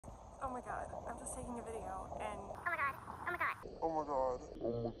Oh my god, I'm just taking a video and Oh my god. Oh my god. oh my god.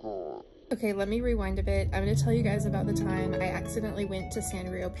 Oh my god. Okay, let me rewind a bit. I'm going to tell you guys about the time I accidentally went to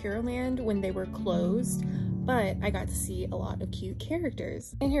Sanrio Puroland when they were closed, but I got to see a lot of cute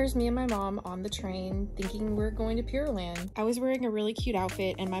characters. And here's me and my mom on the train thinking we're going to Puroland. I was wearing a really cute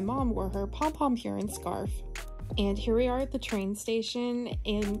outfit and my mom wore her pom-pom Purin scarf. And here we are at the train station,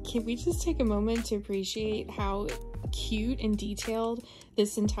 and can we just take a moment to appreciate how cute and detailed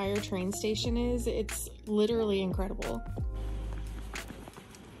this entire train station is? It's literally incredible.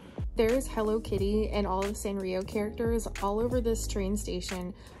 There is Hello Kitty and all of the Sanrio characters all over this train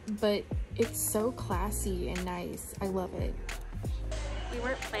station, but it's so classy and nice. I love it. We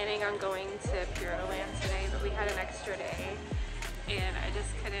weren't planning on going to Puroland today, but we had an extra day, and I just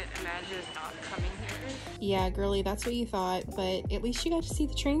couldn't imagine not coming here. Yeah, girly, that's what you thought, but at least you got to see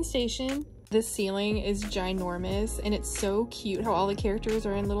the train station. The ceiling is ginormous, and it's so cute how all the characters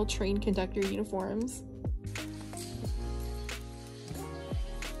are in little train conductor uniforms.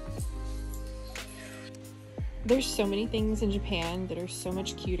 There's so many things in Japan that are so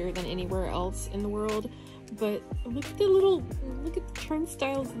much cuter than anywhere else in the world, but look at the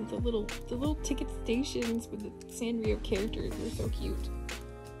turnstiles and the little ticket stations with the Sanrio characters. They're so cute.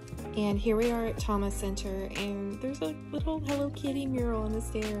 And here we are at Tama Center, and there's a little Hello Kitty mural on the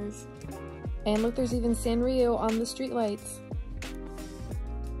stairs. And look, there's even Sanrio on the streetlights.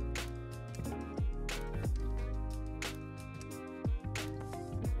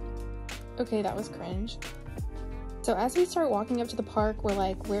 Okay, that was cringe. So as we start walking up to the park, we're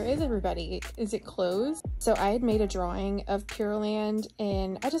like, where is everybody? Is it closed? So I had made a drawing of Puroland,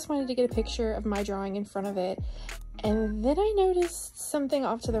 and I just wanted to get a picture of my drawing in front of it. And then I noticed something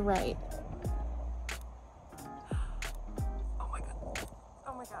off to the right. Oh my god.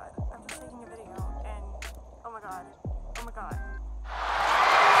 Oh my god. I'm just taking a video and oh my god. Oh my god.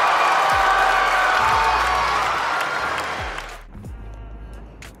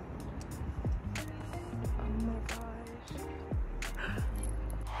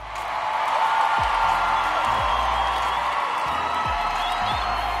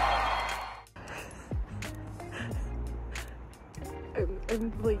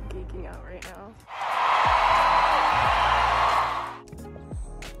 I'm like geeking out right now.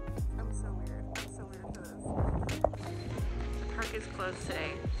 I'm so weird. I'm so weird for this. The park is closed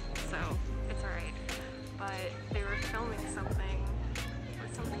today, so it's alright. But they were filming something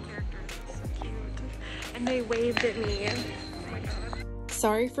with some of the characters. It's so cute. And they waved at me. Oh my god.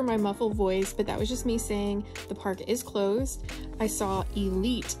 Sorry for my muffled voice, but that was just me saying the park is closed. I saw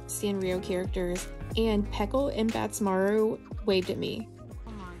elite Sanrio characters, and Pekkle and Badtz-Maru waved at me.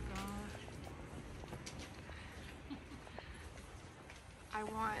 Oh my god. I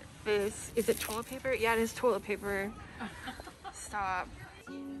want this. Is it toilet paper? Yeah, it is toilet paper. Stop.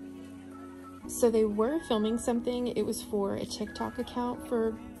 So they were filming something. It was for a TikTok account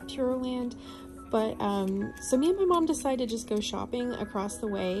for Puroland, but so me and my mom decided to just go shopping across the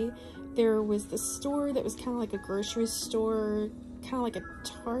way. There was the store that was kind of like a grocery store, kind of like a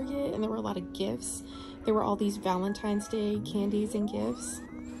Target, and there were a lot of gifts. There were all these Valentine's Day candies and gifts.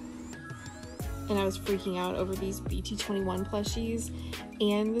 And I was freaking out over these BT21 plushies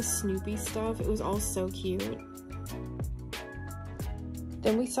and the Snoopy stuff. It was all so cute.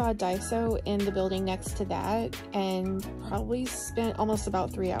 Then we saw Daiso in the building next to that and probably spent almost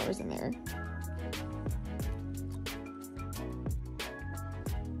about 3 hours in there.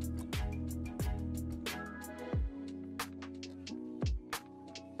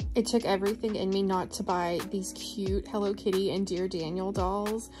 It took everything in me not to buy these cute Hello Kitty and Dear Daniel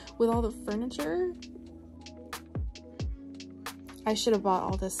dolls with all the furniture. I should have bought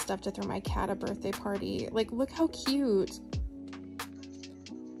all this stuff to throw my cat a birthday party. Like, look how cute.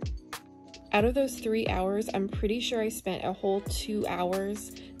 Out of those 3 hours, I'm pretty sure I spent a whole 2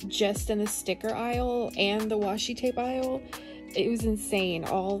 hours just in the sticker aisle and the washi tape aisle. It was insane,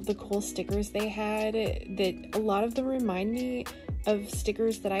 all the cool stickers they had. That a lot of them remind me of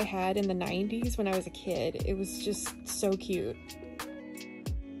stickers that I had in the 90s when I was a kid. It was just so cute. Oh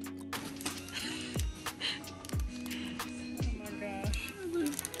my gosh, this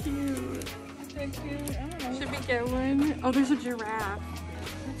is cute. Is that cute? I don't know. Should we get one? Oh, there's a giraffe.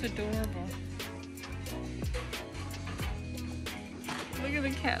 That's adorable. Look at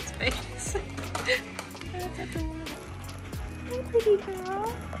the cat's face. That's adorable. Hey, pretty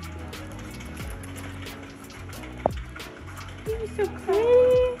girl. You're so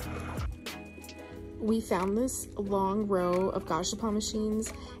pretty. We found this long row of Gachapon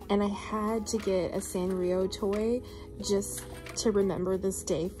machines, and I had to get a Sanrio toy just to remember this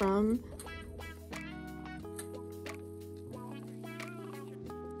day from.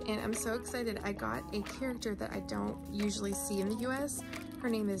 and I'm so excited. I got a character that I don't usually see in the US. Her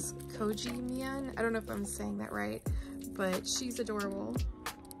name is Koji Mian. I don't know if I'm saying that right, but she's adorable.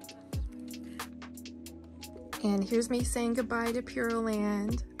 And here's me saying goodbye to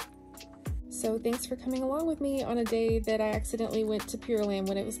Puroland. So thanks for coming along with me on a day that I accidentally went to Puroland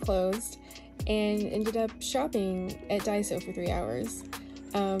when it was closed and ended up shopping at Daiso for 3 hours.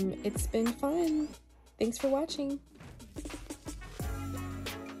 It's been fun. Thanks for watching.